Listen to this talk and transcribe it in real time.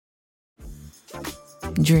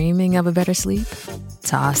Dreaming of a better sleep?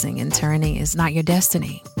 Tossing and turning is not your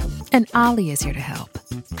destiny. And Ollie is here to help.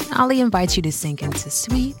 Ollie invites you to sink into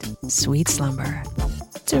sweet, sweet slumber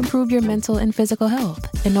to improve your mental and physical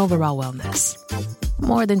health and overall wellness.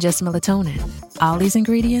 More than just melatonin, Ollie's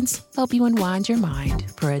ingredients help you unwind your mind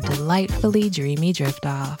for a delightfully dreamy drift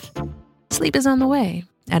off. Sleep is on the way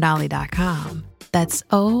at Ollie.com. That's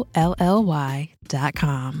OLLY.com.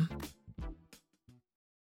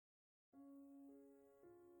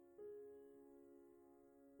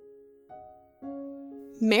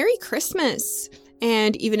 Merry Christmas!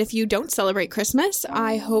 And even if you don't celebrate Christmas,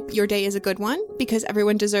 I hope your day is a good one, because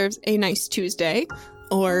everyone deserves a nice Tuesday,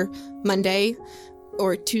 or Monday,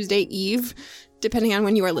 or Tuesday Eve, depending on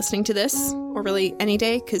when you are listening to this, or really any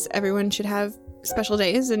day, because everyone should have special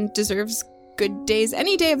days and deserves good days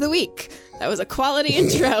any day of the week. That was a quality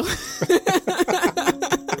intro.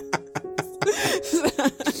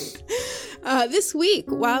 This week,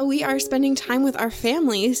 while we are spending time with our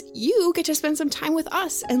families, you get to spend some time with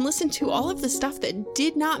us and listen to all of the stuff that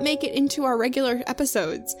did not make it into our regular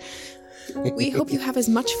episodes. We hope you have as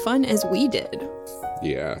much fun as we did.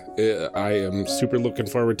 Yeah, I am super looking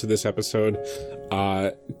forward to this episode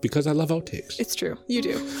because I love outtakes. It's true. You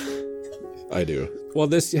do. I do. Well,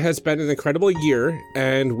 this has been an incredible year,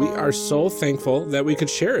 and we are so thankful that we could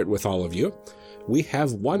share it with all of you. We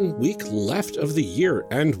have 1 week left of the year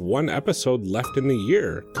and 1 episode left in the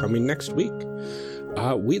year coming next week.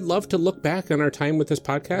 We'd love to look back on our time with this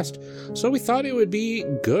podcast, so we thought it would be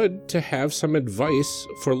good to have some advice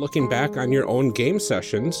for looking back on your own game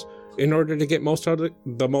sessions in order to get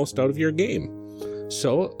the most out of your game.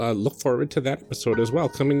 So look forward to that episode as well,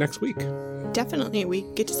 coming next week. Definitely. We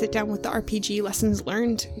get to sit down with the RPG Lessons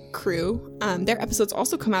Learned crew. Their episodes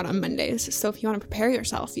also come out on Mondays, so if you want to prepare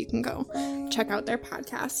yourself, you can go check out their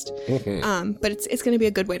podcast. Mm-hmm. But it's going to be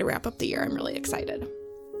a good way to wrap up the year. I'm really excited.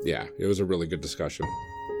 Yeah, it was a really good discussion.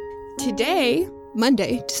 Today,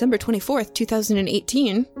 Monday, December 24th,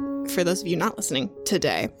 2018, for those of you not listening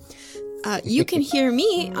today, you can hear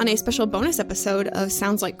me on a special bonus episode of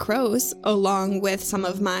Sounds Like Crows, along with some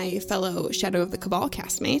of my fellow Shadow of the Cabal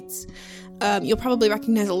castmates. You'll probably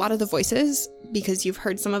recognize a lot of the voices because you've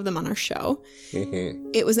heard some of them on our show. Mm-hmm.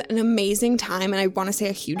 It was an amazing time, and I want to say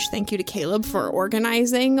a huge thank you to Caleb for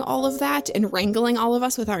organizing all of that and wrangling all of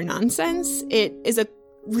us with our nonsense. It is a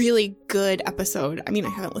really good episode. I mean, I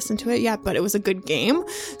haven't listened to it yet, but it was a good game,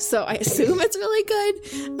 so I assume it's really good.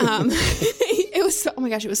 It was oh my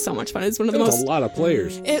gosh, it was so much fun. It's one of the most. A lot of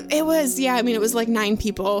players. It was, yeah. I mean, it was like 9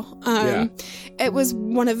 people. Yeah. It was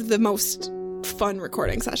one of the most fun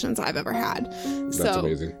recording sessions I've ever had. That's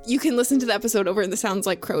amazing. You can listen to the episode over in the Sounds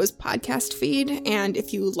Like Crows podcast feed, and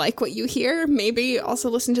if you like what you hear, maybe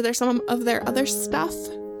also listen to some of their other stuff.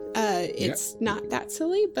 It's not that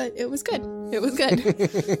silly, but it was good. It was good.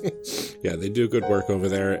 Yeah, they do good work over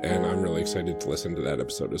there, and I'm really excited to listen to that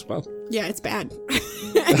episode as well. Yeah, it's bad,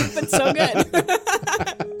 but so good.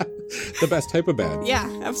 The best type of bad. Yeah,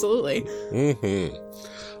 absolutely. Mm-hmm.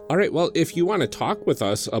 All right, well, if you want to talk with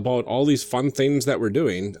us about all these fun things that we're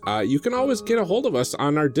doing, you can always get a hold of us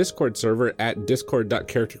on our Discord server at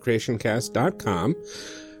discord.charactercreationcast.com.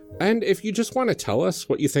 And if you just want to tell us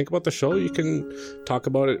what you think about the show, you can talk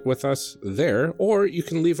about it with us there, or you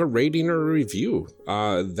can leave a rating or a review.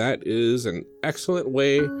 That is an excellent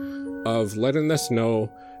way of letting us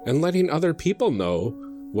know and letting other people know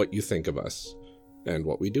what you think of us and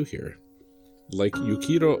what we do here. Like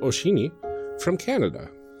Yukiro Oshini from Canada.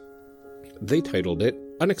 They titled it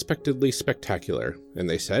Unexpectedly Spectacular, and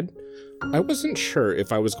they said, I wasn't sure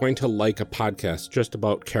if I was going to like a podcast just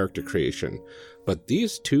about character creation, but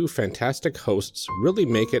these 2 fantastic hosts really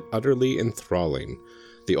make it utterly enthralling.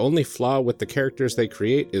 The only flaw with the characters they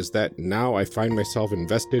create is that now I find myself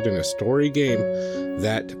invested in a story game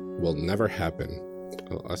that will never happen.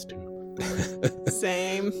 Well, us too.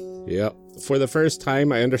 Same. Yep. For the first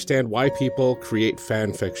time, I understand why people create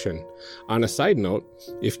fan fiction. On a side note,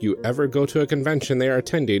 if you ever go to a convention they are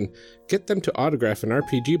attending, get them to autograph an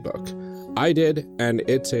RPG book. I did, and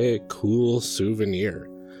it's a cool souvenir.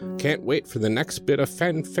 Can't wait for the next bit of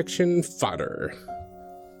fan fiction fodder.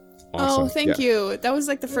 Awesome. Oh, thank you. That was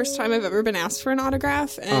like the first time I've ever been asked for an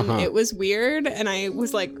autograph, and it was weird, and I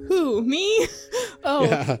was like, who, me? Oh,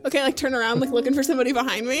 yeah. Okay, like turn around, like looking for somebody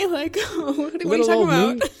behind me, like, what are you talking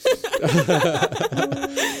about?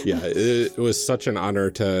 Yeah, it was such an honor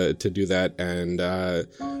to do that, and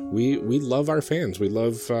we love our fans. We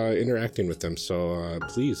love interacting with them, so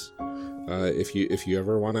please, if you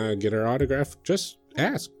ever want to get our autograph, just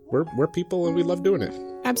ask. We're people, and we love doing it.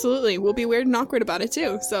 Absolutely. We'll be weird and awkward about it,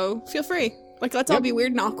 too, so feel free. Like, let's all be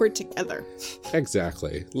weird and awkward together.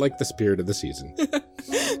 Exactly. Like the spirit of the season.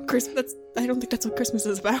 I don't think that's what Christmas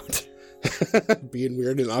is about. Being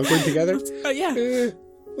weird and awkward together? Yeah.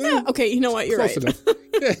 Yeah, okay, you know what? You're Close right. enough.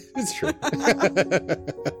 Yeah, it's true.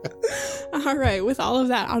 All right, with all of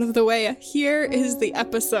that out of the way, here is the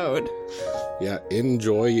episode. Yeah,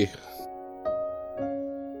 enjoy.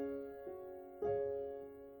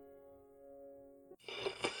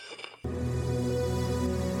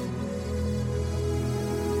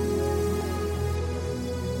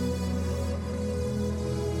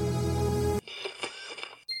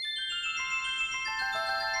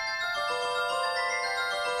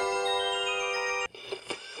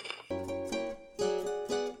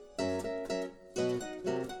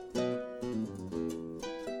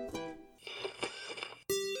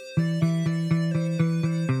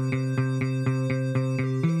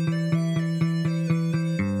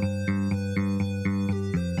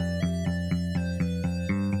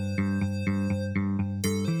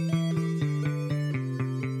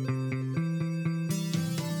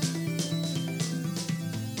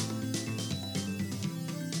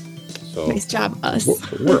 So Nice job, us.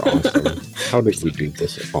 we're awesome. How did we do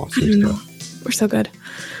this awesome stuff? We're so good.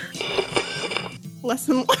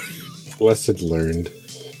 Lesson Learned.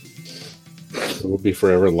 We'll be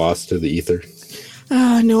forever lost to the ether.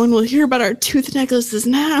 no one will hear about our tooth necklaces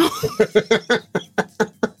now.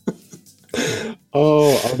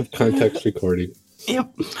 Oh, out of context recording.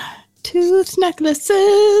 Yep. Tooth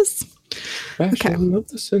necklaces. Fashion of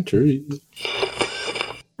the century.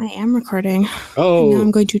 I am recording. Oh, Now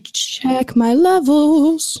I'm going to check my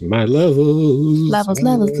levels. my levels.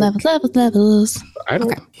 Levels. I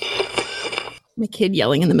don't. Okay. My kid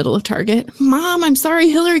yelling in the middle of Target. Mom, I'm sorry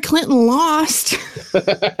Hillary Clinton lost.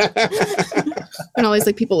 And always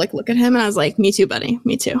like people like look at him and I was like, me too, buddy.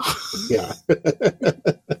 Me too. Yeah.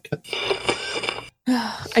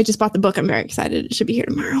 I just bought the book. I'm very excited. It should be here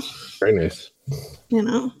tomorrow. Very nice. You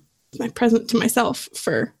know, my present to myself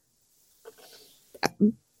for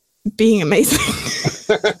being amazing. It's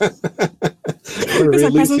my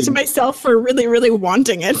present to myself for really, really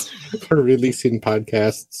wanting it. For releasing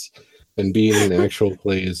podcasts and being in actual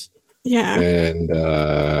plays. Yeah. And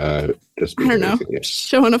just I don't know. it.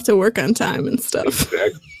 Showing up to work on time and stuff.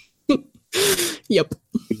 Exactly. Yep.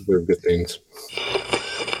 These are good things.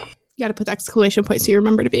 You got to put the exclamation point so you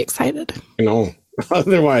remember to be excited. You know,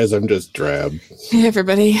 otherwise I'm just drab. Hey,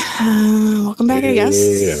 everybody. Welcome back, I guess.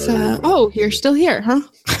 Oh, you're still here, huh?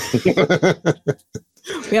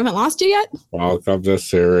 We haven't lost you yet? Welcome to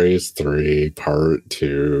Series 3, Part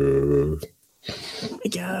 2. I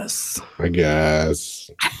guess.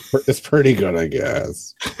 It's pretty good, I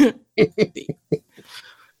guess.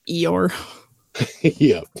 Eeyore.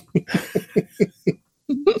 Yep.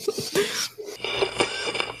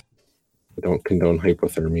 I don't condone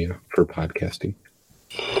hypothermia for podcasting.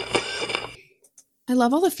 I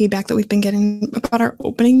love all the feedback that we've been getting about our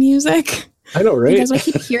opening music. I know, right? Because I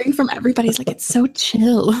keep hearing from everybody. It's like, it's so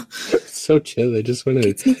chill. It's so chill. I just want to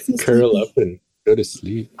makes me curl sleepy. up and go to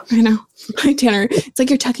sleep. I know. Hi, Tanner. It's like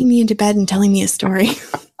you're tucking me into bed and telling me a story.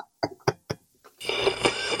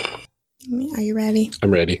 Are you ready?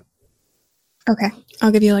 I'm ready. Okay.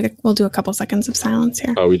 I'll give you we'll do a couple seconds of silence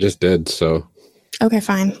here. Oh, we just did, so. Okay,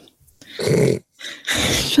 fine.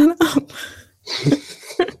 Shut up.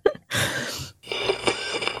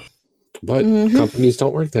 But companies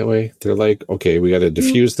don't work that way. They're like, okay, we got to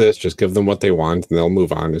diffuse this. Just give them what they want, and they'll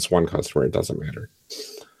move on. It's one customer. It doesn't matter.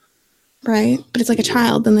 Right. But it's like a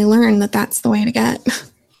child. Then they learn that that's the way to get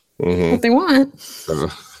what they want.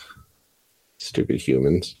 Stupid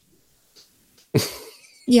humans.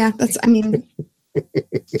 Yeah, that's what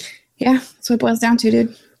it boils down to,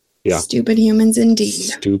 dude. Yeah. Stupid humans indeed.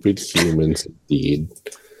 Stupid humans indeed.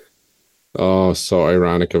 Oh, so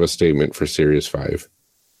ironic of a statement for Series 5.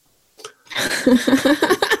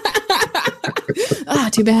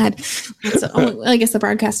 Too bad. I guess the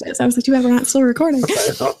broadcast is. I was like, too bad we're not still recording.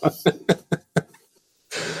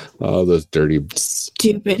 Oh, those dirty,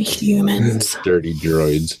 Stupid humans. dirty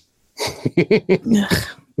droids. Ugh.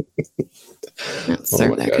 Don't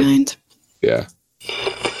serve that God. kind. Yeah.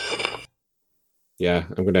 Yeah,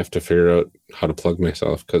 I'm going to have to figure out how to plug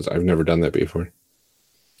myself because I've never done that before.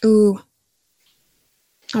 Ooh.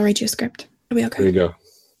 I'll write you a script. It'll be There okay. you go.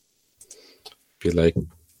 Be like,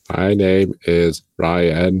 my name is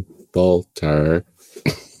Ryan Bolter.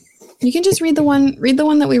 You can just read the one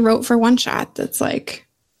that we wrote for One Shot that's like,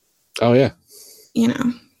 Oh, yeah.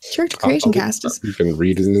 Character Creation Cast is. You can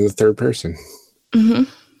read it in the third person.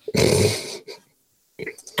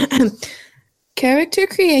 Character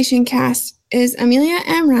Creation Cast is Amelia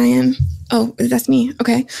and Ryan, Oh, that's me.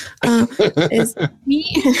 Okay. Is me.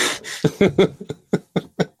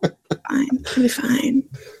 Fine. It'll be fine.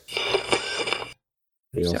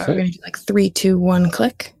 So we're going to do like 3, 2, 1,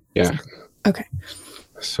 click? Yeah. Okay.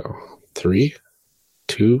 So 3,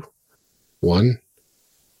 2, 1,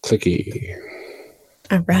 clicky.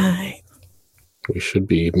 All right. We should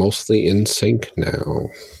be mostly in sync now.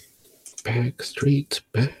 Back streets,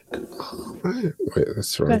 back. All right. Wait,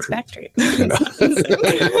 that's the wrong. That's Backstreet.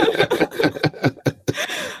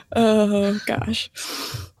 Oh, gosh.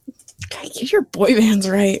 God, get your boy bands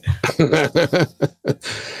right.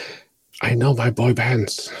 I know my boy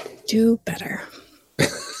bands. Do better.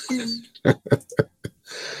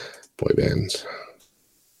 Boy bands.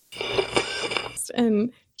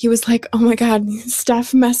 And he was like, oh my God,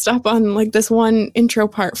 Steph messed up on like this one intro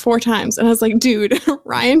part 4 times. And I was like, dude,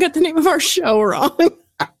 Ryan got the name of our show wrong.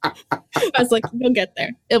 I was like, you'll get there.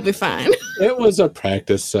 It'll be fine. It was a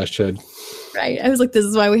practice session. Right. I was like, this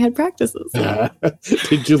is why we had practices.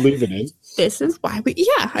 Did you leave it in? This is why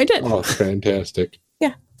I did. Oh, fantastic.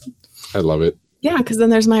 Yeah. I love it. Yeah, because then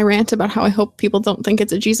there's my rant about how I hope people don't think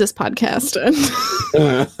it's a Jesus podcast.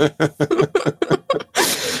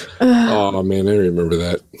 Oh, man, I remember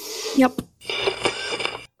that. Yep.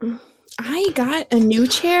 I got a new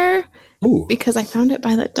chair because I found it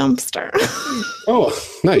by the dumpster. Oh,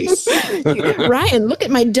 nice. Ryan, look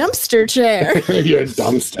at my dumpster chair. Your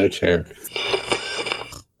dumpster chair.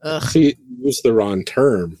 See, use the wrong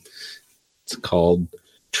term. It's called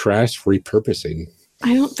trash repurposing.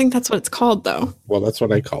 I don't think that's what it's called, though. Well, that's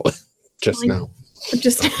what I call it just now.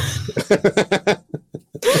 Just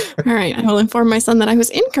all right. I will inform my son that I was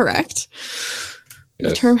incorrect. Yes.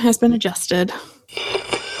 The term has been adjusted.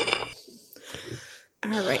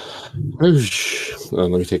 All right. Let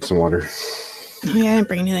me take some water. Oh, yeah. I didn't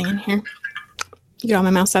bring anything in here. You get all my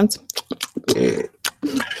mouth sounds. It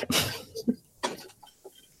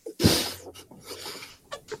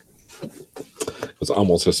was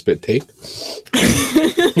almost a spit take.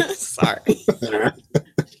 Sorry.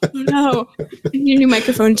 Oh, no. I need a new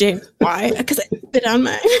microphone, James. Why? Because I spit on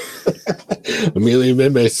mine. Amelia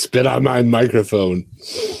made me spit on my microphone.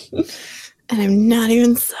 And I'm not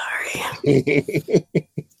even sorry.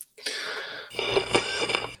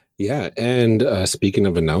 Yeah, and speaking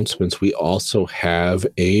of announcements, we also have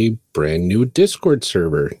a brand new Discord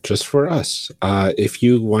server just for us. If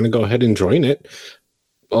you want to go ahead and join it,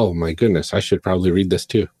 oh my goodness, I should probably read this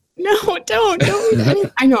too. No, don't.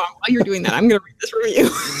 I know, while you're doing that, I'm going to read this review.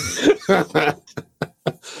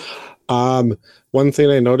 One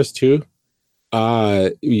thing I noticed too,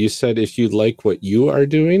 you said if you like what you are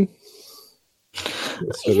doing.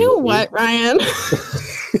 You know what, Ryan?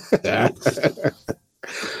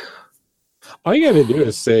 All you got to do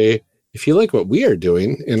is say, if you like what we are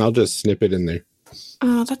doing, and I'll just snip it in there.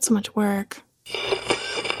 Oh, that's so much work.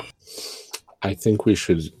 I think we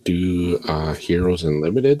should do Heroes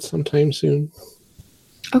Unlimited sometime soon.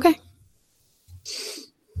 Okay.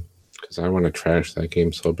 Because I want to trash that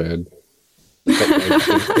game so bad.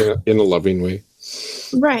 in a loving way.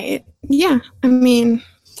 Right. Yeah. I mean...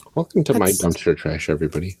 Welcome to my dumpster trash,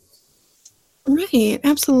 everybody. Right.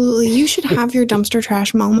 Absolutely. You should have your dumpster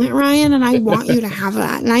trash moment, Ryan, and I want you to have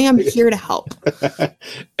that. And I am here to help.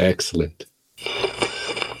 Excellent.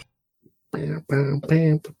 And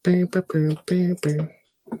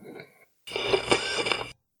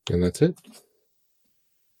that's it.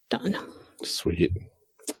 Done. Sweet.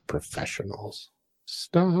 Professionals.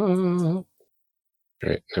 Stop. All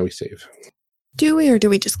right, now we save. Do we, or do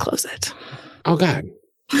we just close it? Oh, God.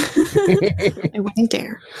 I wouldn't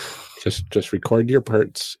dare. Just record your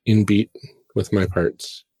parts in beat with my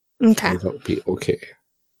parts. Okay. That'll be okay.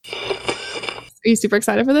 Are you super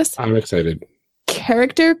excited for this? I'm excited.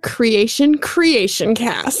 Character creation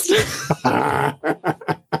cast.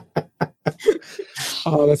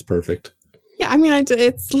 Oh, that's perfect. Yeah, I mean,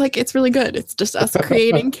 it's really good. It's just us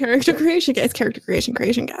creating character creation. It's character creation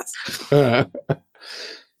cast.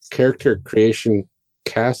 Character creation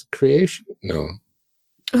cast creation? No.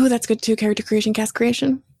 Oh, that's good too. Character creation cast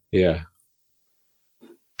creation. Yeah.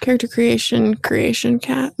 Character creation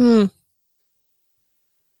cat.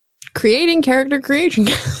 Creating character creation.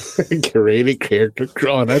 Creating character.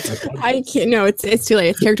 Oh, that's. I can't. No, it's too late.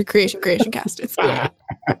 It's character creation cast. It's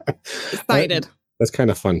excited. That's kind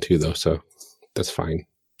of fun too, though. So that's fine.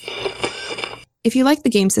 If you like the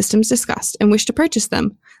game systems discussed and wish to purchase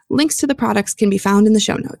them, links to the products can be found in the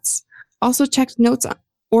show notes. Also, check notes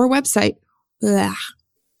or website.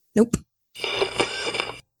 Nope.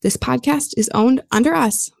 This podcast is owned under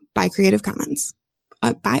us by Creative Commons.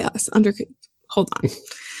 By us under. Hold on.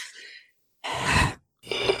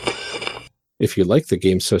 If you like the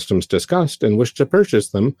game systems discussed and wish to purchase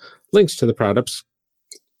them, links to the products.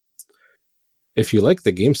 If you like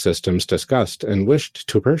the game systems discussed and wished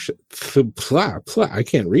to purchase, I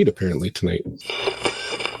can't read apparently tonight.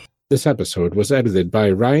 This episode was edited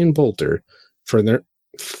by Ryan Bolter for their.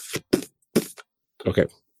 Okay,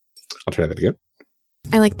 I'll try that again.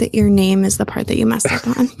 I like that your name is the part that you messed up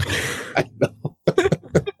on. I know.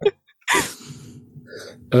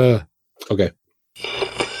 Okay.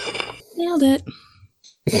 Nailed it.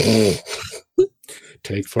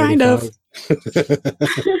 Take 45. Kind of.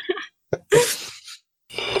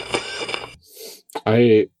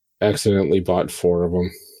 I accidentally bought 4 of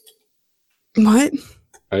them. What?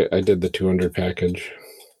 I did the 200 package.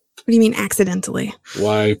 What do you mean accidentally?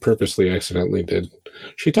 Why purposely accidentally did.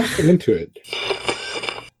 She talked me into it.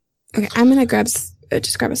 Okay, I'm going to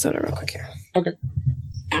just grab a soda real quick here. Okay.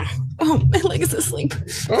 Oh, my leg is asleep.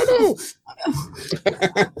 Oh, no. This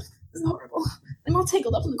is horrible. I'm all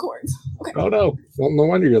tangled up in the cords. Okay. Oh, no. Well, no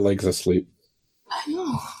wonder your leg's asleep. I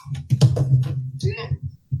know.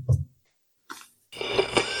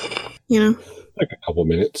 You know? Like a couple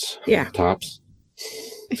minutes. Yeah. Tops.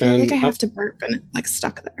 I feel like I have to burp and it's like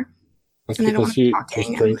stuck there. That's and I don't because want to be you talking.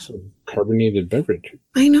 just drank some carbonated beverage.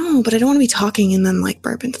 I know, but I don't want to be talking and then like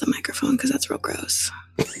burp into the microphone because that's real gross.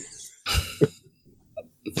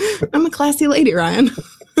 I'm a classy lady, Ryan.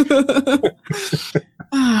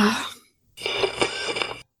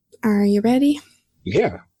 Are you ready?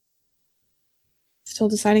 Yeah. Still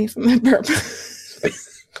deciding if I'm going to burp.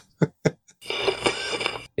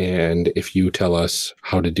 And if you tell us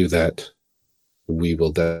how to do that, we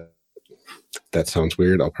will. That sounds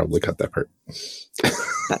weird. I'll probably cut that part.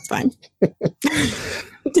 That's fine.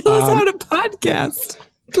 Tell us how to podcast,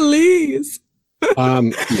 please.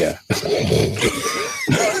 Yeah.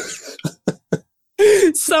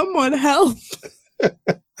 Someone help.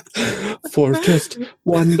 For just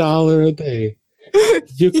 $1 a day,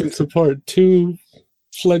 you can support 2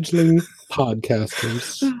 fledgling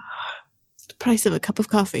podcasters. The price of a cup of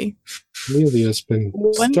coffee. Amelia's been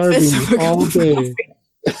 1/5 starving of a cup all of day.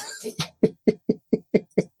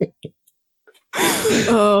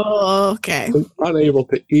 Oh, okay. Unable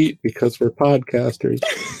to eat because we're podcasters.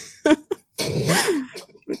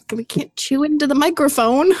 We can't chew into the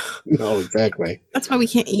microphone. No, exactly. That's why we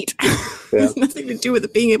can't eat. It has nothing to do with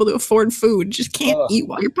it being able to afford food. You just can't eat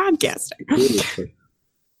while you're podcasting. Seriously.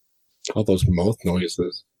 All those mouth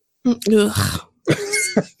noises. Ugh.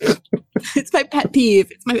 It's my pet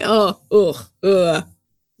peeve. It's my Oh.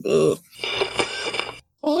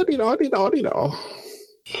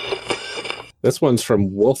 This one's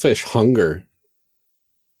from Wolfish Hunger.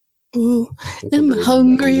 Ooh, I'm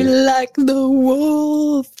hungry like the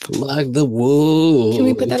wolf. Like the wolf. Can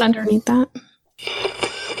we put that underneath that?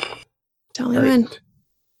 Tell me when.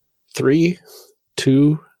 3,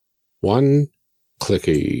 2, 1,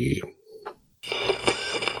 clicky.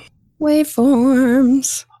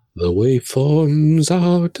 Waveforms. The waveforms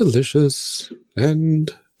are delicious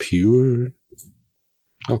and pure.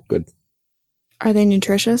 Oh, good. Are they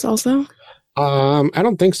nutritious also? I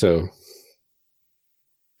don't think so.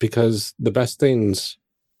 Because the best things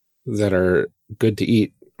that are good to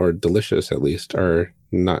eat, or delicious at least, are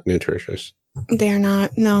not nutritious. They are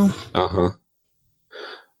not, no. Uh-huh.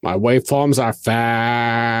 My waveforms are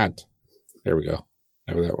fat. There we go.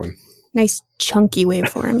 Have that one. Nice chunky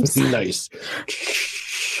waveforms. Nice.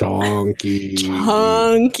 Chunky.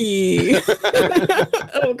 Chunky.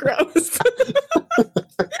 Oh, gross.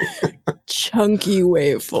 Chunky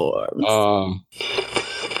waveforms.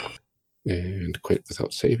 And quit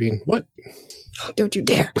without saving. What? Don't you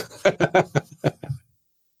dare.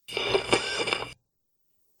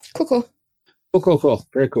 Cool. Cool.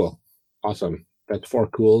 Very cool. Awesome. That's 4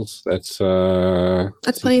 cools. That's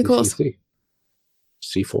plenty of cools.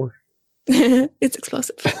 C4. It's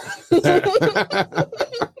explosive.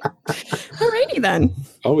 Alrighty then.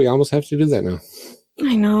 Oh, we almost have to do that now.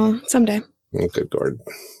 I know. Someday. Oh, good gourd.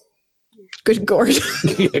 Good gourd.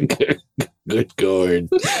 Good gourd.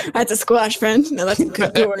 That's a squash, friend. No, that's a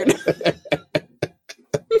good gourd.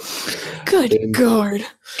 Good gourd.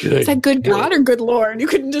 Good. Is that good God or good Lord? You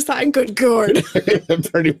couldn't decide good gourd.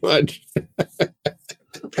 Pretty much.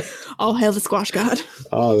 All hail the squash god.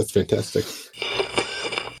 Oh, that's fantastic.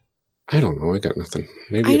 I don't know. I got nothing.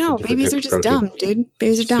 Maybe I know. Babies are just dumb, dude.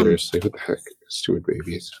 Babies are dumb. Seriously, what the heck? Stupid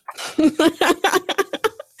babies.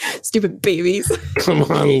 Stupid babies. Come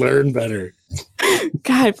on, learn better.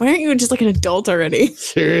 God, why aren't you just like an adult already?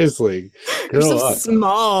 Seriously. You're so up.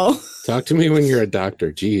 small. Talk to me when you're a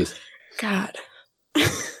doctor. Jeez. God.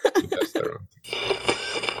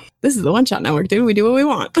 This is the One Shot Network, dude. We do what we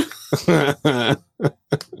want.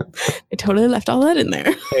 They totally left all that in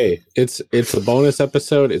there. Hey, it's a bonus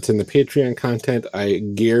episode. It's in the Patreon content. I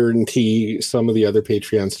guarantee some of the other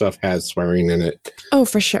Patreon stuff has swearing in it. Oh,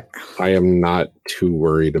 for sure. I am not too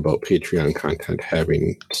worried about Patreon content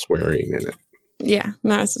having swearing in it. Yeah.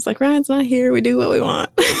 No, it's just like, Ryan's not here. We do what we want.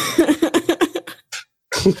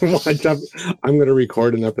 I'm going to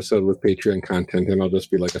record an episode with Patreon content, and I'll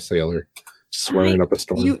just be like a sailor swearing up a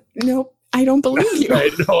storm. Nope. I don't believe you. I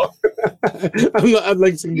know. I'm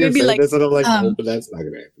like, You'd be like, this, and I'm like, oh, but that's not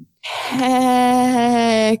going to happen.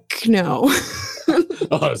 Heck no.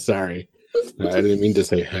 Oh, sorry. I didn't mean to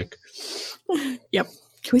say heck. Yep.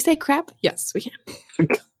 Can we say crap? Yes, we can.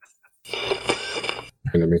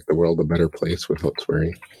 Trying to make the world a better place without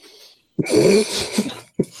swearing.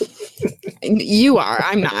 You are.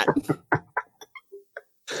 I'm not.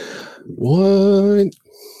 What?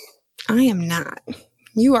 I am not.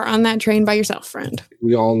 You are on that train by yourself, friend.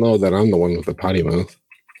 We all know that I'm the one with the potty mouth.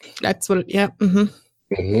 That's what. Yep.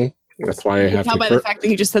 Mm-hmm. That's why I have to. Tell by the fact that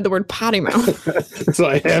you just said the word potty mouth. So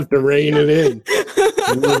I have to rein it in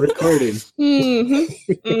when we're recording.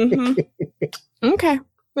 Okay.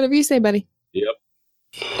 Whatever you say, buddy. Yep.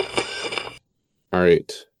 All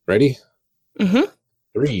right. Ready?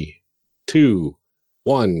 3, 2,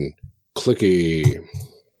 1. Clicky.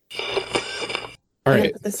 All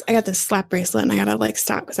right. I got this slap bracelet and I gotta like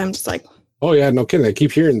stop because I'm just like. Oh yeah, no kidding. I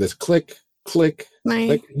keep hearing this click, click.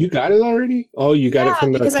 Click. You got it already? Oh, you got it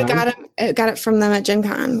from because I got it from them at Gen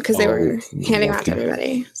Con because they were handing out to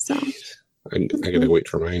everybody. So I gotta wait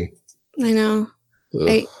for mine. I know.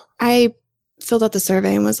 I filled out the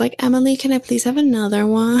survey and was like, Emily, can I please have another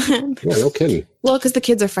one? Yeah, no kidding. Well, because the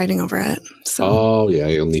kids are fighting over it. So. Oh yeah,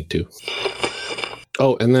 you'll need to.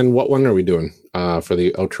 Oh, and then what one are we doing for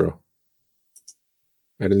the outro?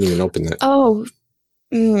 I didn't even open that. Oh,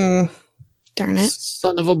 darn it.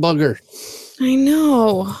 Son of a bugger. I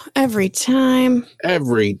know. Every time.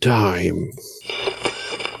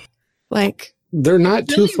 Like. They're not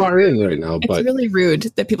really too far in right now, but. It's really rude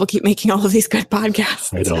that people keep making all of these good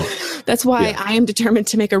podcasts. I know. That's why I am determined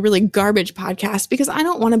to make a really garbage podcast because I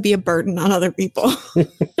don't want to be a burden on other people.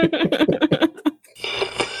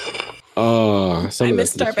 I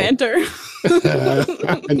missed our banter.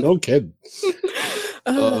 No kid.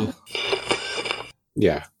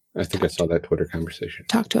 Yeah, I think I saw that Twitter conversation.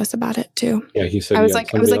 Talk to us about it too. Yeah, he said. I was like,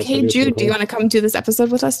 hey Jude, do you want to come do this episode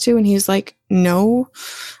with us too? And he was like, no.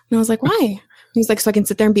 And I was like, why? He's like, so I can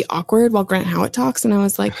sit there and be awkward while Grant Howitt talks. And I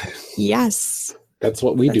was like, yes. That's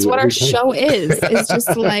what we do. That's what our show is. It's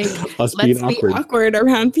just like, let's be awkward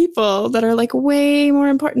around people that are like way more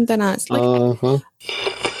important than us. Like, Are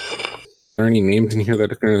there any names in here that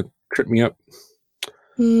are going to trip me up?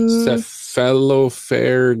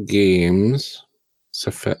 Cephalofair Games.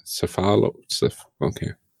 Okay.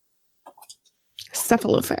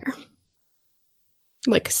 Cephalofair.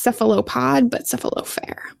 Like cephalopod, but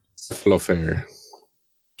cephalofair. Cephalofair.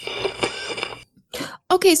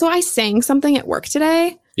 Okay, so I sang something at work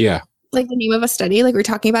today. Yeah. Like the name of a study, like we were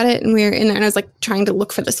talking about it and we were in there and I was like trying to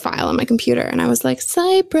look for this file on my computer and I was like,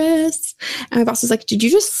 Cypress. And my boss was like, did you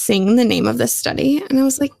just sing the name of this study? And I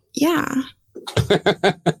was like, yeah.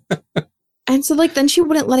 And so like then she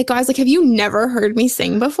wouldn't let it go. I was like, have you never heard me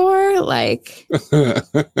sing before? Like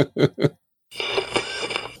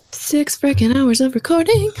 6 freaking hours of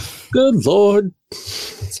recording. Good Lord.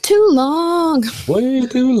 It's too long. Way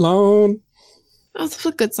too long. That's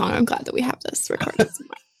a good song. I'm glad that we have this recorded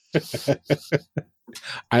somewhere.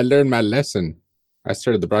 I learned my lesson. I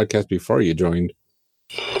started the broadcast before you joined.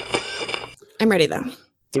 I'm ready though.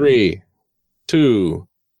 3, 2,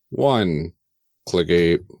 1. Click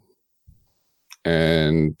 8.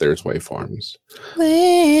 And there's waveforms.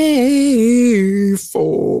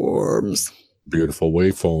 Waveforms. Beautiful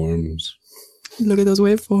waveforms. Look at those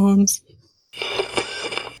waveforms.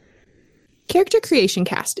 Character Creation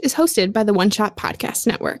Cast is hosted by the One Shot Podcast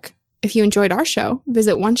Network. If you enjoyed our show,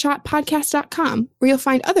 visit oneshotpodcast.com where you'll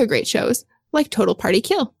find other great shows like Total Party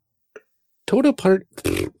Kill. Total Party...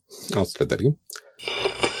 I'll start that again.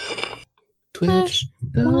 Twitch.tv.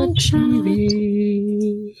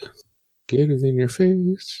 Get it in your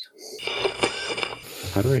face.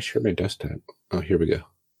 How do I share my desktop? Oh, here we go.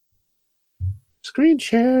 Screen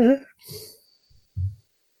share.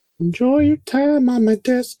 Enjoy your time on my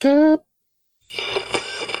desktop.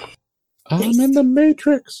 I'm in the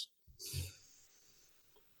Matrix.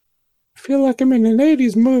 I feel like I'm in an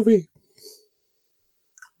 80s movie.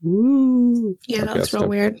 Ooh. Yeah, that looks real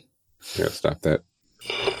weird. Yeah, stop that.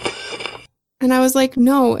 And I was like,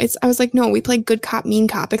 no, we play good cop, mean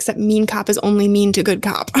cop, except mean cop is only mean to good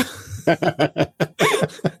cop.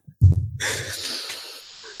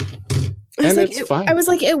 And it's fine. I was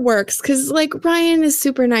like, it works because like Ryan is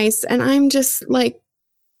super nice and I'm just like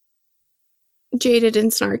jaded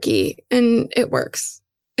and snarky, and it works.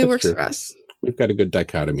 It works for us. We've got a good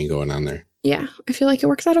dichotomy going on there. Yeah, I feel like it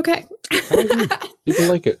works out okay. People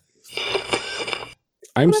like it.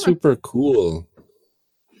 I'm super cool.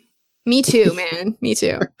 Me too, man. Me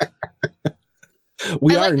too.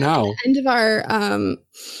 We are now. At the end of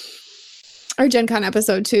our Gen Con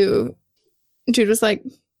episode too, Jude was like,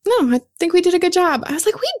 no, I think we did a good job. I was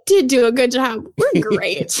like, we did do a good job. We're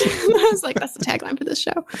great. I was like, that's the tagline for this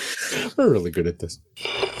show. We're really good at this.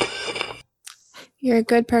 You're a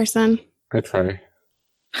good person. I try.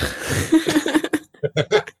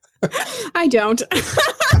 I don't.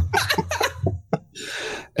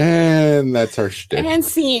 And that's our shtick. And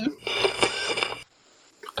scene.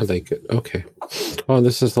 I like it. Okay. Oh,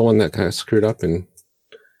 this is the one that kind of screwed up. And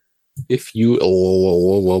if you...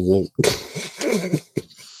 All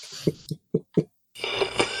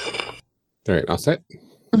right, all set?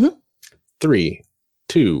 Mm-hmm. 3,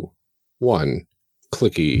 2, 1,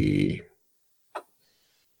 clicky.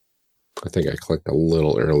 I think I clicked a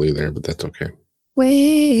little early there, but that's okay.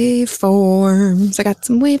 Waveforms. I got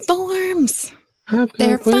some waveforms.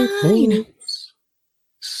 They're fine.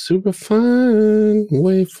 Super fun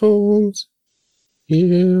waveforms.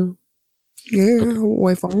 Yeah. Yeah,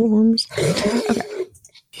 waveforms. Okay.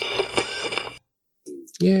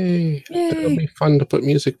 Yay. It'll be fun to put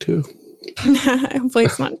music too. Hopefully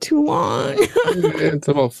it's not too long. It's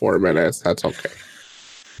about 4 minutes. That's okay.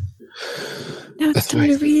 Now it's time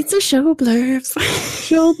to read some show blurbs.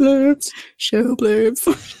 Show blurbs. Show blurbs.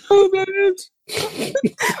 Show blurbs.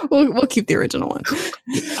 We'll keep the original one.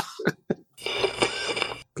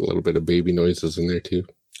 A little bit of baby noises in there too.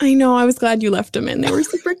 I know. I was glad you left them in. They were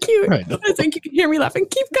super cute. I know. I think you can hear me laughing.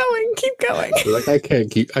 Keep going. Keep going. You're like, I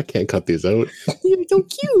can't cut these out. You're so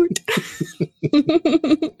cute.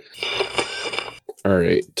 All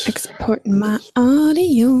right. Exporting my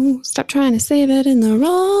audio. Stop trying to save it in the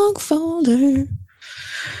wrong folder.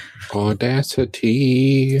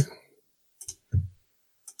 Audacity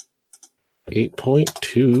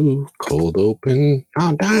 8.2 cold open.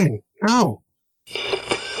 Oh, dang. No.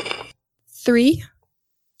 3,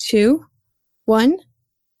 2, 1,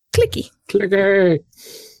 clicky. Clicky.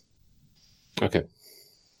 Okay.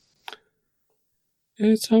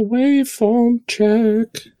 It's a waveform check.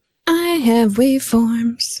 I have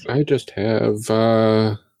waveforms. I just have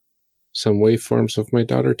some waveforms of my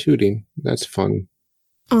daughter tooting. That's fun.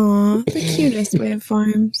 Aw, the cutest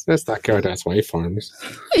waveforms. That's not good. That's waveforms.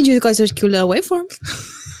 You guys are cute little waveforms.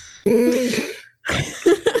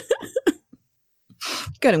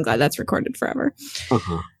 Good, I'm glad that's recorded forever.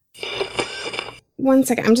 Uh-huh. 1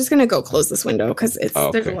 second, I'm just going to go close this window because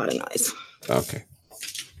Okay. there's a lot of noise. Okay.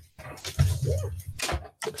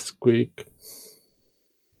 Squeak.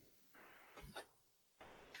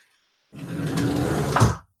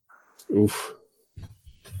 Oof.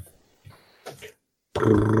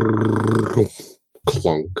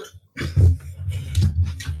 Clunk.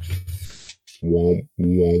 Womp,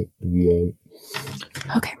 womp, womp.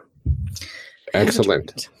 Okay.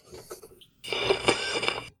 Excellent.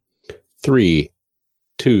 3,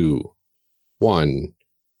 2, 1,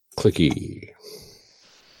 clicky.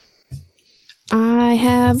 I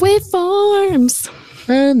have waveforms.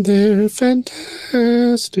 And they're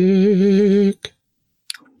fantastic.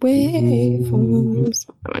 Waveforms.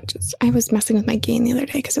 I was messing with my gain the other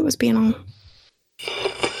day because it was being all.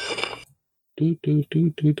 Do, do, do,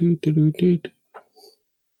 do, do, do, do, do.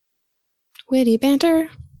 Witty banter.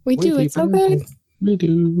 We do Witty it so banter. good. We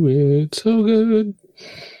do it so good.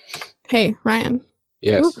 Hey, Ryan.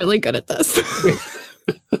 Yes. We're really good at this.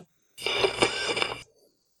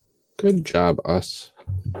 Good job, us.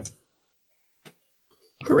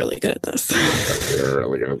 We're really good at this. We're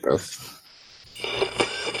really good at this.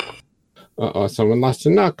 Uh-oh, someone lost a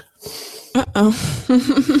knuck. Uh-oh.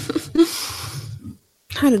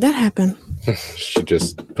 How did that happen? She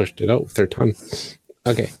just pushed it out with her tongue.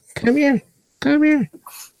 Okay, come here. Come here.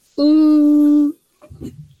 Ooh.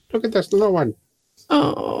 Look at this little one.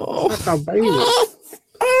 Oh. That's a baby.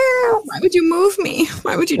 Why would you move me?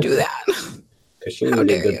 Why would you do that? She How needed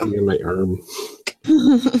dare to you. be in my arm.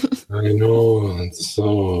 I know. It's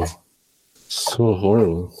so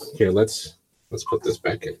horrible. Here, let's put this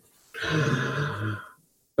back in.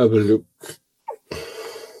 There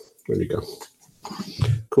we go.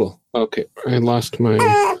 Cool. Okay, I lost my.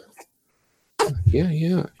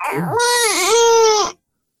 Yeah.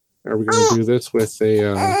 Are we gonna do this with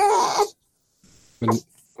a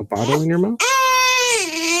bottle in your mouth?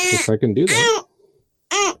 If I can do that.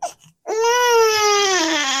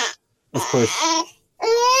 Of course.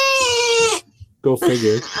 Go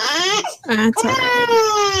figure. That's all right.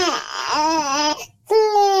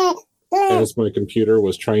 As my computer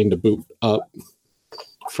was trying to boot up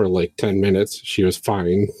for like 10 minutes, she was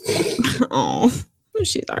fine. Oh,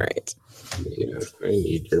 she's all right. Yeah, I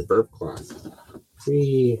need your burp cloth.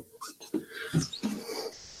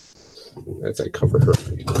 As I cover her.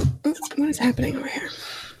 What is happening over here?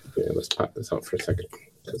 Yeah, let's pop this out for a second.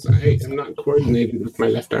 Because I am not coordinated with my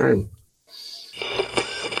left arm.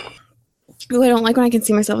 Ooh, I don't like when I can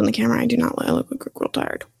see myself in the camera. I do not. I look real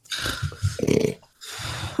tired.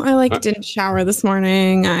 I didn't shower this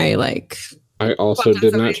morning. I also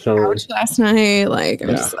did not shower last night.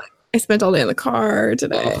 I spent all day in the car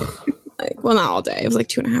today. Not all day. It was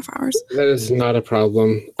 2.5 hours. That is not a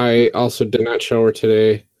problem. I also did not shower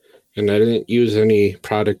today, and I didn't use any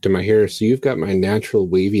product in my hair. So you've got my natural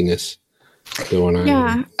waviness going on.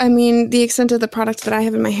 Yeah, I mean, the extent of the product that I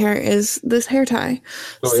have in my hair is this hair tie.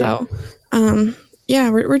 Oh, yeah,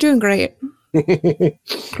 we're doing great.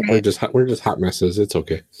 We're just hot messes. It's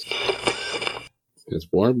okay. It's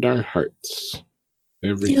warmed our hearts.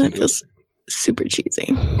 Everything feels super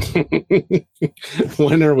cheesy.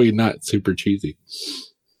 When are we not super cheesy?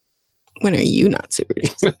 When are you not super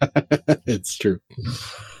cheesy? It's true.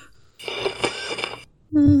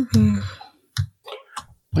 Mm-hmm.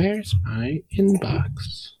 Where's my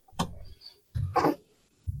inbox?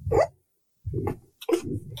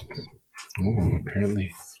 Oh,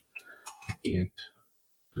 apparently I can't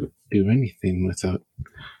do anything without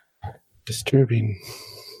disturbing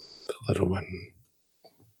the little one.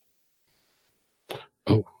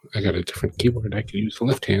 Oh, I got a different keyboard. I could use the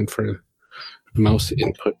left hand for mouse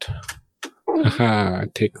input. Haha,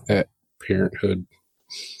 take that, parenthood.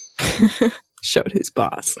 Showed who's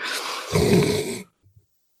boss.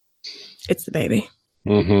 It's the baby.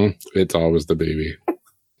 Mm-hmm. It's always the baby.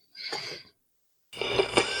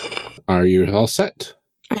 Are you all set?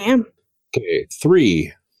 I am. Okay,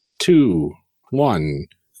 3, 2, 1,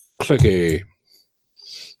 clicky.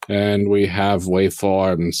 And we have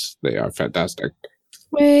waveforms. They are fantastic.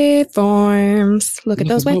 Waveforms. Look at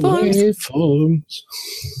those waveforms. Waveforms.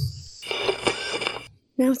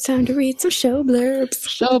 Now it's time to read some show blurbs.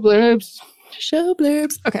 Show blurbs. Show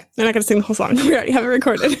blurbs. Okay, I'm not going to sing the whole song. We already have it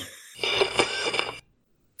recorded.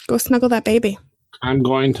 Go snuggle that baby. I'm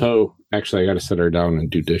going to... Actually, I got to sit her down and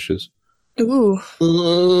do dishes. Ooh.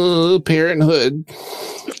 Parenthood.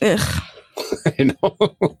 Ugh. I know.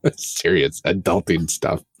 Serious adulting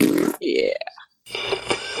stuff. Yeah.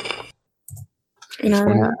 In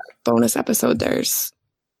our bonus episode,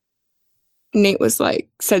 Nate was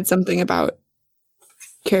said something about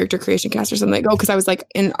character creation cast or something. Because I was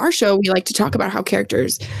in our show, we like to talk about how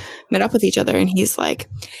characters met up with each other. And he's like,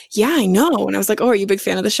 yeah, I know. And I was like, oh, are you a big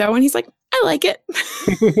fan of the show? And he's like, I like it.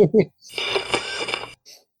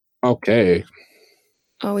 Okay.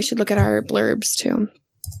 Oh, we should look at our blurbs too.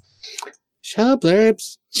 Show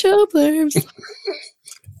blurbs. Show blurbs.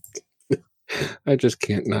 I just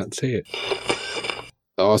can't not say it.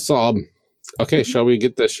 Awesome. Okay, shall we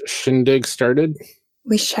get this shindig started?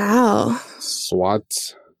 We shall.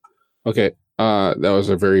 Swats. Okay, that was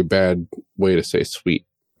a very bad way to say sweet.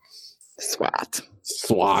 Swat.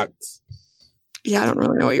 Swats. Yeah, I don't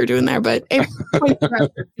really know what you're doing there, but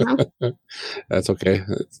that's okay.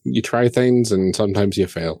 You try things and sometimes you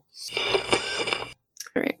fail.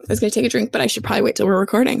 All right, I was going to take a drink, but I should probably wait till we're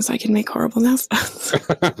recording so I can make horrible mouth sounds.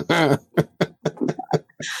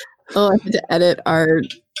 Oh, I had to edit our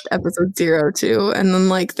episode 0 too, and then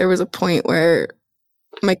there was a point where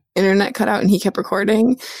my internet cut out and he kept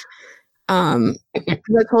recording. I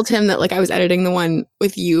told him that I was editing the one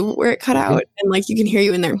with you where it cut out, and you can hear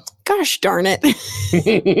you in there. Gosh darn it! I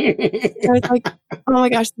was like, oh my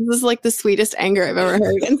gosh, this is the sweetest anger I've ever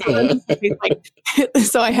heard. And so,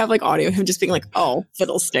 so I have audio of him just being oh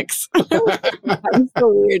fiddlesticks. It's so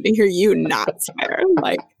weird to hear you not swear.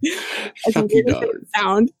 As weird as it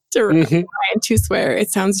sound to Ryan to swear, it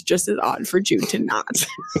sounds just as odd for Jude to not.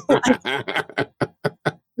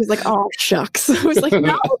 He was like, oh, shucks. I was like,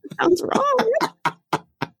 no, it sounds wrong.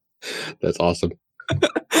 That's awesome.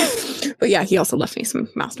 But yeah, he also left me some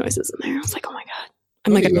mouse noises in there. I was like, oh my God.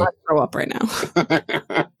 I'm I'm going to throw up right now. So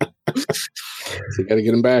you got to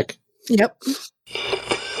get him back. Yep.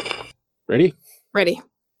 Ready? Ready.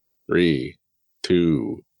 3,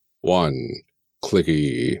 2, 1,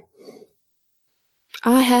 clicky.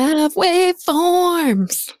 I have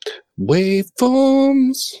waveforms.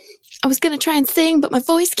 Waveforms. I was going to try and sing, but my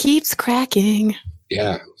voice keeps cracking.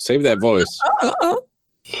 Yeah, save that voice. Uh-oh.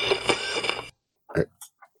 Right.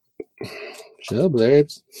 Show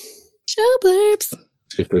blurbs. Show blurbs.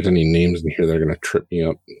 See if there's any names in here that are going to trip me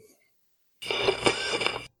up.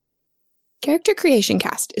 Character Creation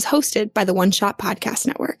Cast is hosted by the One Shot Podcast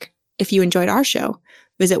Network. If you enjoyed our show,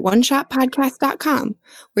 visit oneshotpodcast.com,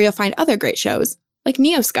 where you'll find other great shows like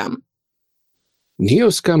Neoscum.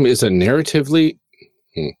 Neoscum is a narratively...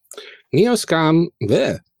 Neoscum...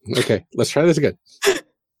 Bleh. Okay, let's try this again.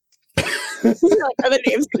 Other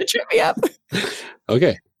names going to trip me up.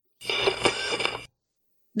 Okay.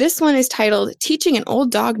 This one is titled Teaching an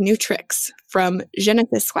Old Dog New Tricks from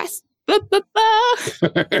Genesis Quest.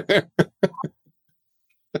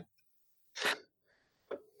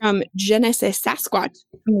 From Genesis Sasquatch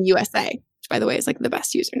from the USA, which, by the way, is like the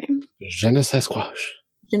best username. Genesis Sasquatch.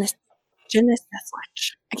 Genesis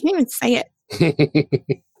Sasquatch. I can't even say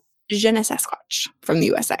it. Genesis Sasquatch from the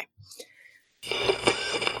USA.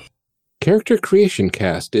 Character Creation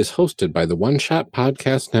Cast is hosted by the One Shot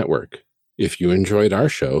Podcast Network. If you enjoyed our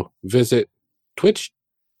show, visit Twitch.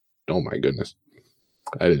 Oh my goodness.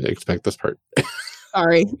 I didn't expect this part.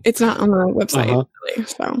 Sorry, it's not on the website. Really,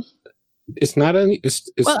 so it's not any. It's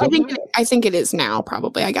well, I think it is now.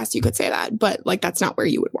 Probably, I guess you could say that, but like that's not where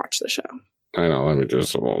you would watch the show. I know. Let me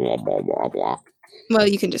just blah blah blah blah blah. Well,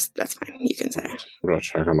 you can just. That's fine. You can say it. We'll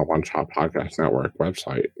check on the One Shot Podcast Network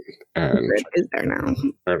website and it is there now.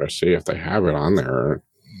 There to see if they have it on there.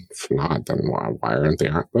 If not, then why aren't they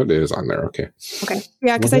on? But it is on there. Okay. Okay.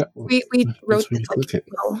 Yeah, because we wrote this like,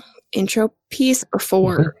 little intro piece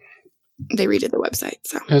before they redid the website.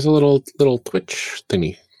 So it has a little Twitch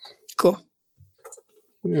thingy. Cool.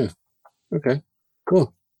 Yeah. Okay.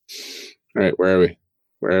 Cool. All right. Where are we?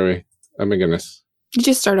 Oh my goodness. You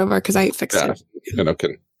just start over because I fixed it. Yeah, no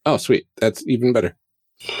kidding. Oh, sweet. That's even better.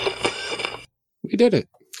 We did it.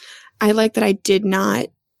 I like that I did not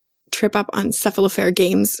trip up on Cephalofair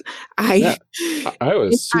Games. I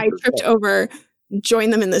tripped over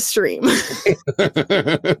join them in the stream.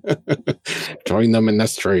 Join them in the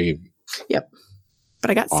stream. Yep. But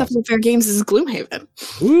I got awesome. Cephalofair Games' Gloomhaven.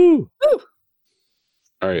 Woo! Woo!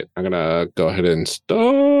 All right, I'm going to go ahead and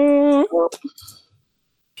start.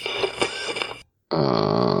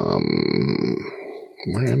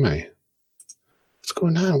 Where am I? What's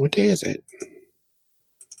going on? What day is it?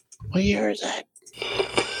 What year is it?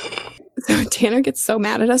 So Tanner gets so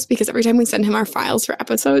mad at us because every time we send him our files for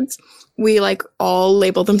episodes, we like all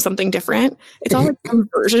label them something different. It's all like some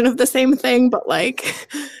version of the same thing, but like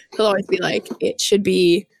he'll always be like, it should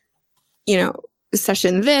be,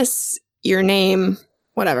 session this, your name,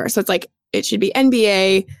 whatever. So it's like, it should be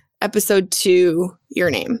NBA episode 2,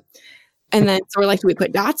 your name. And then so we're like, do we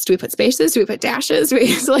put dots? Do we put spaces? Do we put dashes? Do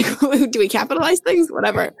we capitalize things?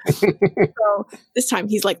 Whatever. So this time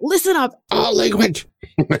he's like, listen up. All language.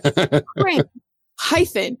 Crane,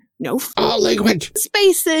 hyphen, no all language.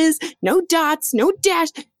 Spaces, no dots, no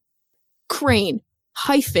dash. Crane,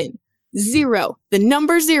 hyphen, 0, the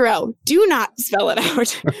number 0. Do not spell it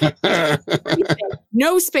out.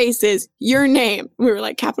 No spaces, your name. We were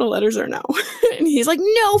like, capital letters or no? And he's like,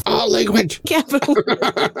 no. All language. Capital.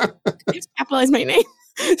 Just capitalize my name.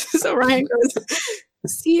 So Ryan goes,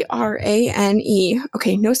 CRANE.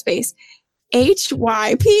 Okay, no space.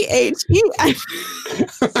 HYPHEN.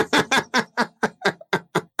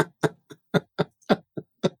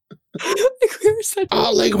 Like we were such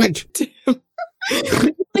all language.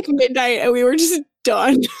 Like midnight and we were just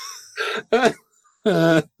done.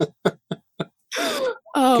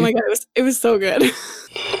 Oh my god, it was so good.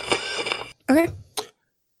 Okay.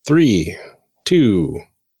 3, 2,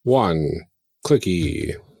 1,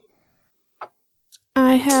 clicky.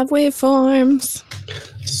 I have waveforms.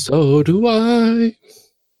 So do I.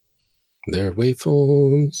 They're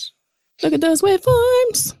waveforms. Look at those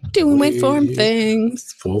waveforms. Doing waveform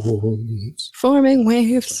things. Forms. Forming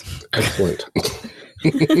waves. Excellent.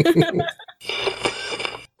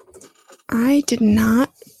 I did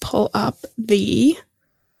not pull up the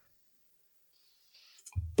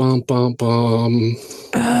bum bum bum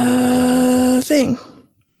thing.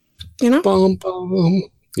 Bum bum.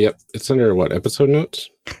 Yep. It's under what? Episode notes?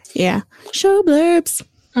 Yeah. Show blurbs.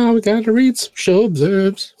 Oh, we gotta read some show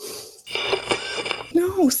blurbs.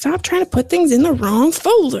 No, stop trying to put things in the wrong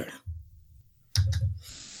folder.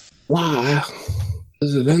 Why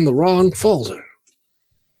is it in the wrong folder?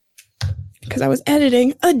 Because I was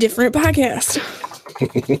editing a different podcast.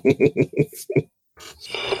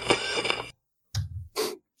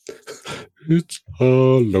 It's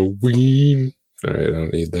Halloween. All right, I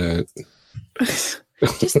don't need that. You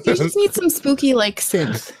just need some spooky like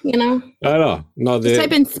synth, I know. No, just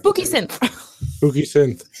type in spooky synth. Spooky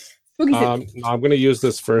synth. Spooky synth. No, I'm gonna use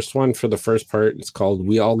this first one for the first part. It's called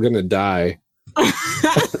 "We All Gonna Die."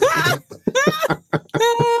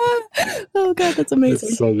 Oh god, that's amazing.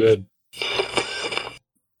 It's so good.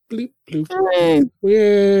 bloop, bloop. Hooray.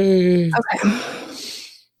 Yay. Okay.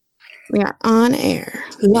 We are on air.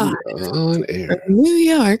 Live On air. from New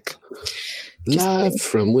York. Live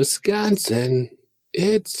from Wisconsin.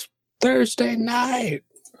 It's Thursday night.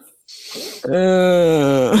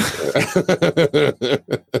 There's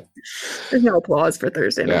no applause for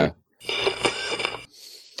Thursday night. Yeah.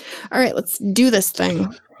 All right, let's do this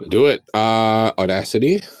thing. Do it.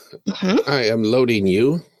 Audacity. Mhm. I am loading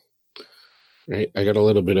you. Right. I got a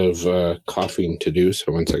little bit of coughing to do,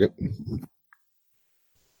 so 1 second.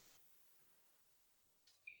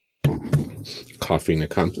 Coughing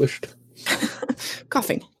accomplished.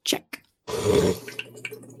 Coughing. Check.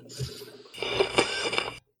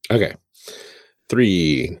 Okay.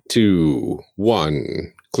 3, 2,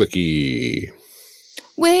 1. Clicky.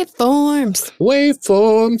 Waveforms.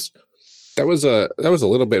 Waveforms. That was a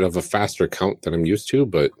little bit of a faster count than I'm used to,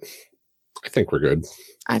 but I think we're good.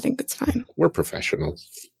 I think it's fine. We're professionals.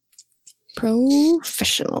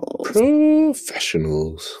 Professionals.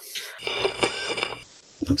 Professionals.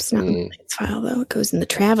 Oops, not in the Lights file, though. It goes in the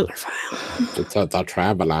Traveler file. It's the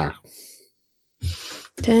Traveler.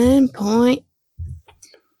 10.3.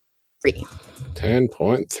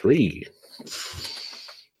 10.3.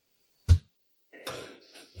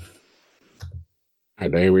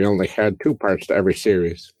 Today we only had 2 parts to every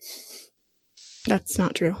series. That's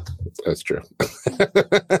not true. That's true.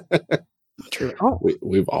 Not true at all.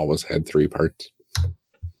 We've always had 3 parts. I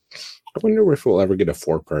wonder if we'll ever get a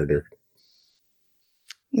 4-parter.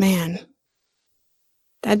 Man,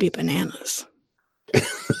 that'd be bananas.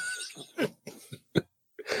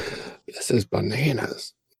 This is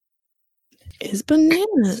bananas. Is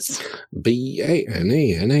bananas.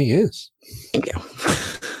 Bananas. Thank you.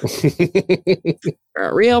 You're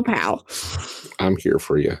a real pal. I'm here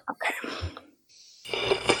for you. Okay.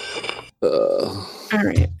 All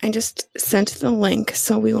right. I just sent the link,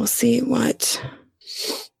 so we will see what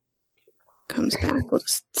comes back. We'll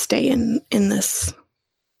just stay in this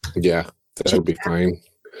Yeah, that'll be fine.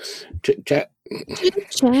 Chit chat.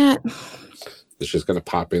 chat. It's just gonna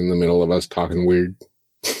pop in the middle of us talking weird.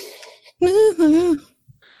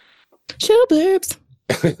 Show blurbs.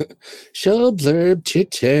 Show blurb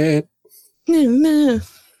chit chat. Now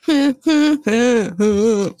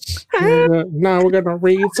we're gonna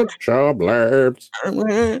read some show blurbs.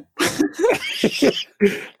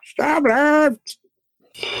 Show blurbs.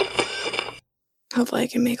 Hopefully I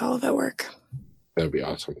can make all of it work. That'd be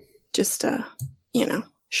awesome. Just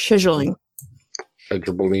shizzling.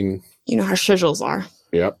 Scheduling. You know how shizzles are.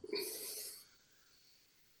 Yep.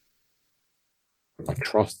 I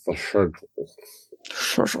trust the schedule.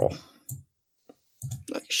 Shizzle.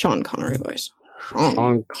 Like Sean Connery voice.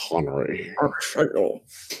 Sean Connery. Shizzle.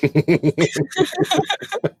 I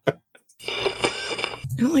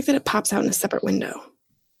don't like that it pops out in a separate window.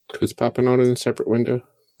 Who's popping out in a separate window?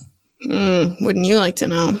 Wouldn't you like to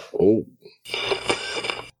know? Oh.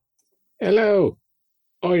 Hello.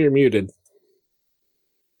 Oh, you're muted.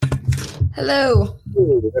 Hello.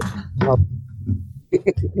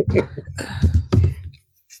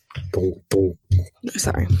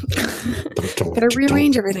 Sorry. Gotta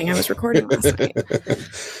rearrange everything. I was recording last night.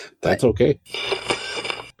 That's okay.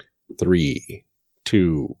 3,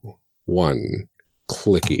 2, 1.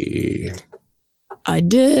 Clicky. I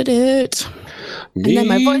did it. And then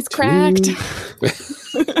my voice cracked.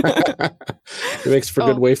 It makes for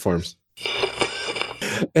good waveforms.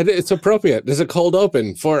 And it's appropriate. There's a cold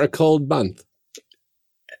open for a cold month.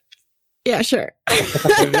 Yeah, sure.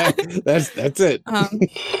 That's it.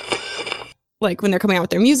 Like when they're coming out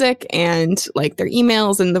with their music and like their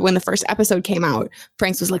emails, and when the first episode came out,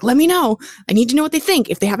 Franks was like, let me know. I need to know what they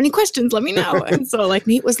think. If they have any questions, let me know. And so like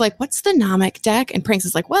Nate was like, what's the Namek deck? And Franks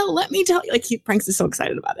is like, well, let me tell you. Like Franks is so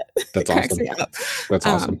excited about it. That's It cracks awesome. me up. That's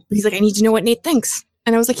awesome. He's like, I need to know what Nate thinks.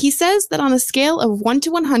 And I was like, he says that on a scale of 1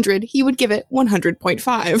 to 100, he would give it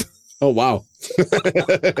 100.5. Oh, wow.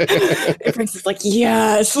 And Franks is like,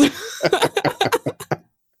 yes.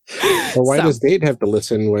 Well, why does Nate have to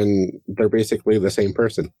listen when they're basically the same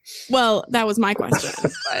person? Well, that was my question.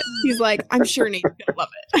 But he's like, I'm sure Nate's gonna love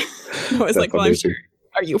it. I was like, well, amazing. I'm sure.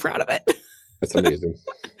 Are you proud of it? That's amazing.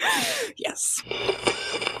 Yes.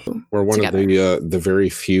 We're one Together. of the very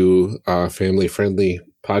few family-friendly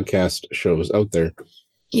podcast shows out there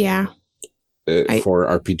Yeah. for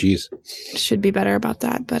RPGs. Should be better about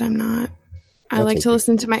that, but I'm not. I That's like to okay.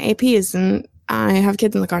 listen to my APs, and I have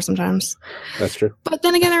kids in the car sometimes. That's true. But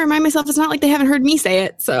then again, I remind myself it's not like they haven't heard me say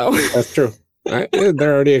it. So That's true. They're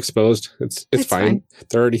already exposed. It's It's fine. fine.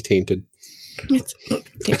 They're already tainted.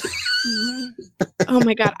 Oh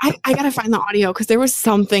my God. I got to find the audio because there was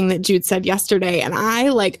something that Jude said yesterday, and I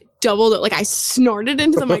like doubled it. Like I snorted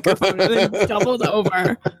into the microphone and then doubled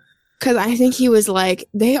over. Because I think he was like,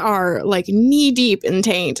 they are like knee deep in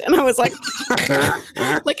taint. And I was like,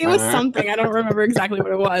 like it was something. I don't remember exactly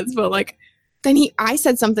what it was. But like, then I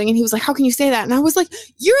said something and he was like, how can you say that? And I was like,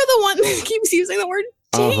 you're the one that keeps using the word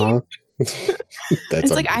taint.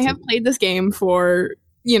 It's like, I have played this game for,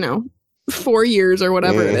 4 years or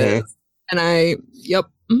whatever it is. And yep.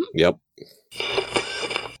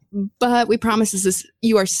 But we promise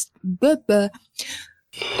you are,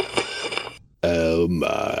 oh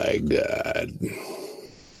my God.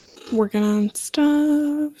 Working on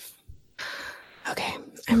stuff. Okay.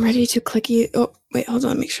 I'm ready to click you. Oh, wait, hold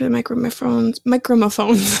on. Make sure the microphones.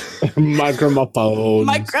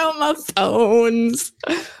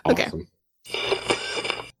 Okay. Awesome.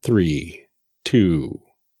 3, 2,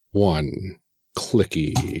 1.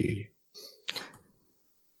 Clicky.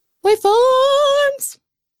 Waveforms.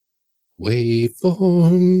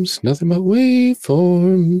 Nothing but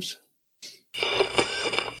waveforms.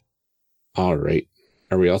 All right.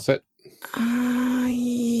 Are we all set?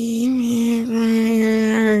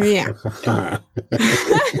 Yeah.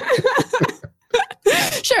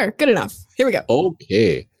 Sure. Good enough. Here we go.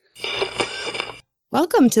 Okay.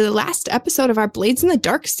 Welcome to the last episode of our Blades in the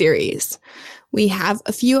Dark series. We have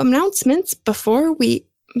a few announcements before we...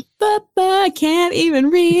 I can't even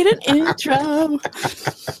read an intro.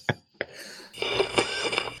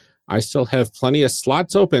 I still have plenty of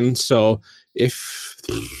slots open, so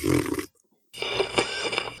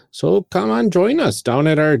come on, join us down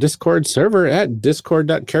at our Discord server at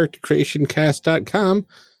discord.charactercreationcast.com.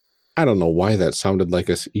 I don't know why that sounded like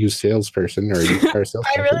a used salesperson or a used car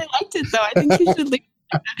salesperson. I really liked it, though. I think you should leave.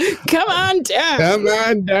 Come on down. Come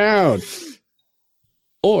on down.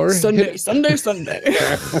 Or Sunday.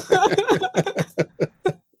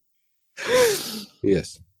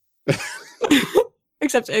 Yes.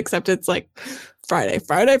 Except it's like Friday.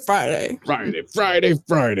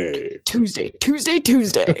 Tuesday.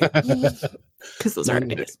 Because those are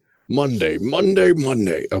days. Monday.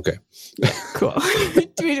 Okay. Cool.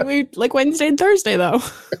 we like Wednesday and Thursday, though.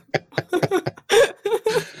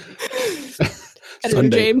 Editor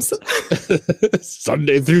James.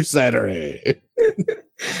 Sunday through Saturday.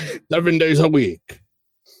 7 days a week.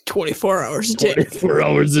 24 hours a day. 24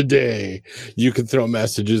 hours a day. You can throw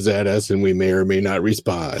messages at us and we may or may not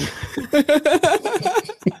respond.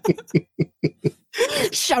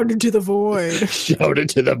 Shout it to the void. Shout it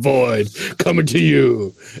to the void. Coming to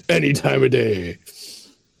you any time of day.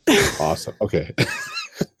 Awesome. Okay.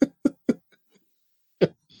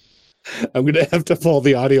 I'm going to have to pull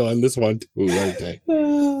the audio on this one too. Okay.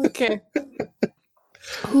 Okay.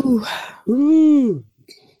 Ooh. Ooh.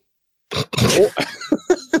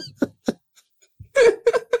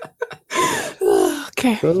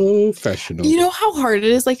 Okay. Professional. You know how hard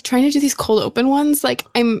it is, like trying to do these cold open ones? Like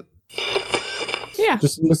yeah.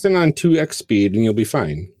 Just listen on 2x speed and you'll be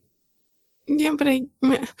fine. Yeah, but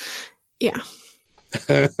yeah.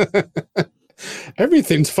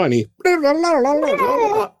 Everything's funny.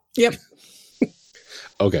 Yep.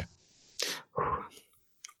 Okay.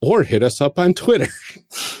 Or hit us up on Twitter.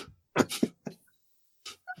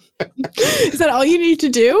 Is that all you need to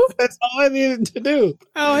do? That's all I needed to do.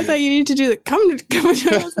 Oh, I thought you needed to do that. Come to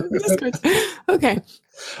Discord. Okay.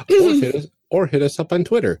 Or hit us up on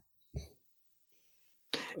Twitter.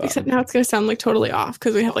 Except now it's going to sound like totally off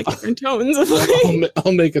because we have like different tones. Of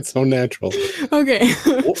I'll make it so natural. Okay.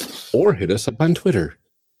 or hit us up on Twitter.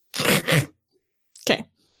 Okay.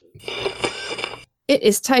 It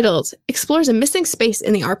is titled Explores a Missing Space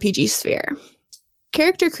in the RPG Sphere.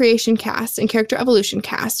 Character Creation Cast and Character Evolution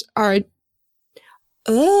Cast are...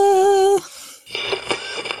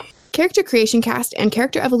 Character Creation Cast and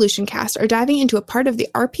Character Evolution Cast are diving into a part of the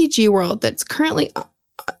RPG world that's currently...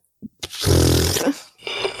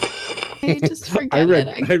 I just forget I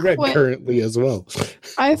read currently as well.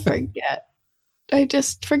 I forget. I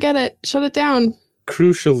just forget it. Shut it down.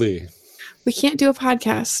 Crucially. We can't do a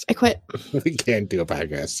podcast. I quit. We can't do a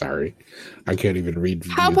podcast. Sorry. I can't even read.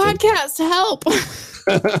 How podcast? Help.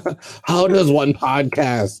 How does one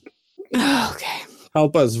podcast? Okay.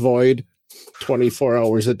 Help us, Void. 24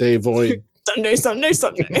 hours a day, Void. Sunday.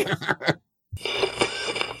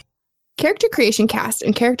 Character Creation Cast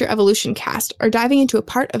and Character Evolution Cast are diving into a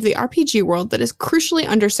part of the RPG world that is crucially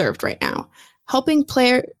underserved right now, helping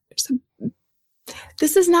players...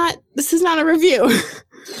 This is not a review.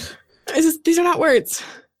 These are not words.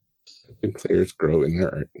 And players grow in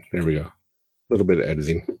their art. There we go. A little bit of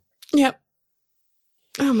editing. Yep.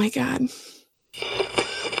 Oh my God.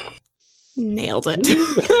 Nailed it.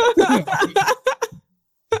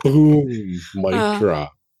 Boom. Mic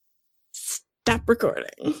drop. Stop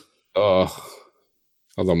recording. Oh,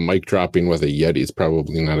 although mic dropping with a Yeti is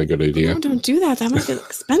probably not a good idea. No, don't do that. That might get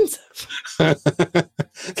expensive.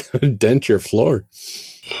 Dent your floor.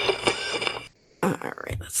 All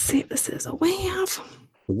right, let's see. This is a wave.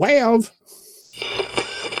 Wave.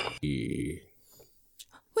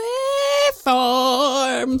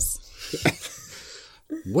 Waveforms.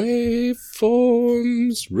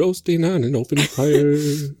 Waveforms roasting on an open fire.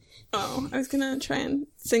 Oh, I was going to try and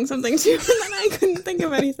sing something too, and then I couldn't think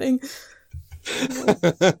of anything.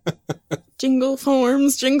 Jingle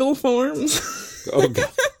forms, jingle forms. Oh,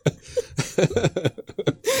 God.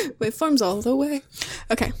 Waveforms all the way.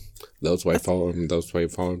 Okay. Those waveforms all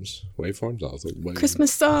the way.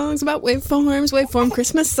 Christmas songs about waveforms, waveform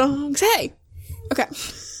Christmas songs. Hey! Okay.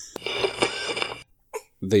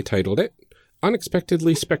 They titled it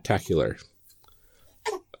Unexpectedly Spectacular.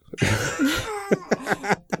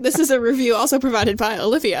 This is a review also provided by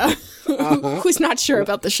Olivia, who's not sure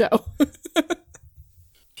about the show.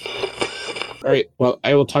 All right. Well,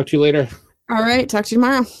 I will talk to you later. All right. Talk to you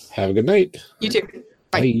tomorrow. Have a good night. You too.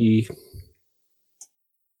 Bye. Bye.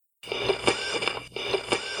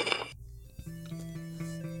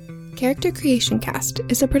 Character Creation Cast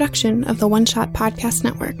is a production of the One Shot Podcast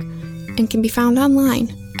Network and can be found online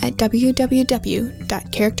at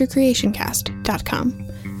www.charactercreationcast.com.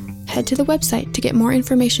 Head to the website to get more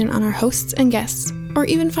information on our hosts and guests, or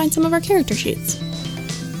even find some of our character sheets.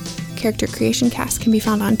 Character Creation Cast can be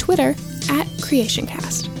found on Twitter at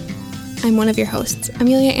CreationCast. I'm one of your hosts,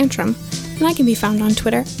 Amelia Antrim, and I can be found on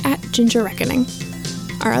Twitter at Ginger Reckoning.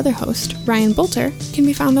 Our other host, Ryan Bolter, can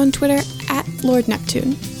be found on Twitter at Lord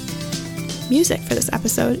Neptune. Music for this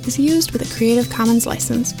episode is used with a Creative Commons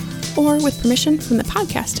license, or with permission from the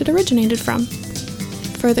podcast it originated from.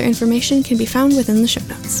 Further information can be found within the show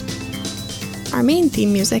notes. Our main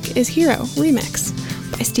theme music is Hero Remix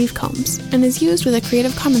by Steve Combs and is used with a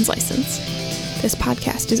Creative Commons license. This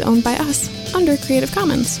podcast is owned by us under Creative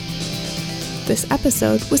Commons. This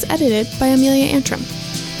episode was edited by Amelia Antrim.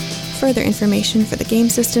 Further information for the game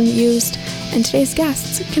system used and today's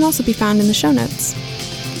guests can also be found in the show notes.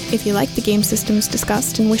 If you like the game systems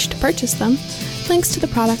discussed and wish to purchase them, links to the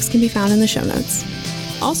products can be found in the show notes.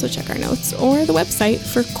 Also check our notes or the website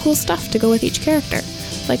for cool stuff to go with each character,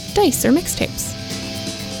 like dice or mixtapes.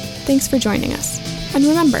 Thanks for joining us. And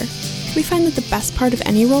remember, we find that the best part of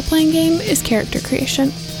any role-playing game is character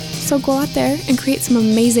creation. So go out there and create some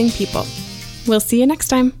amazing people. We'll see you next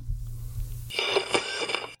time.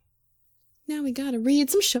 Now we gotta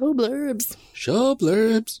read some show blurbs. Show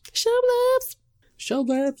blurbs. Show blurbs. Show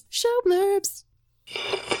blurbs. Show blurbs.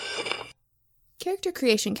 Character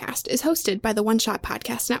Creation Cast is hosted by the One Shot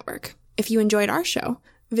Podcast Network. If you enjoyed our show,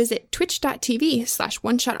 visit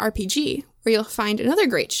twitch.tv/OneShotRPG, where you'll find another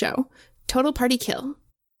great show, Total Party Kill.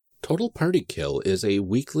 Total Party Kill is a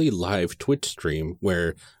weekly live Twitch stream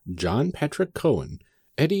where John Patrick Cohen,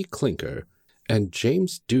 Eddie Clinker, and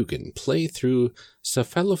James Dugan play through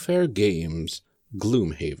Cephalofair Games'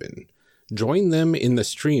 Gloomhaven. Join them in the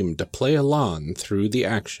stream to play along through the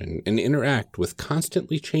action and interact with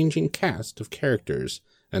constantly changing cast of characters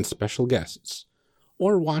and special guests,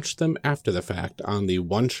 or watch them after the fact on the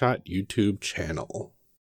One Shot YouTube channel.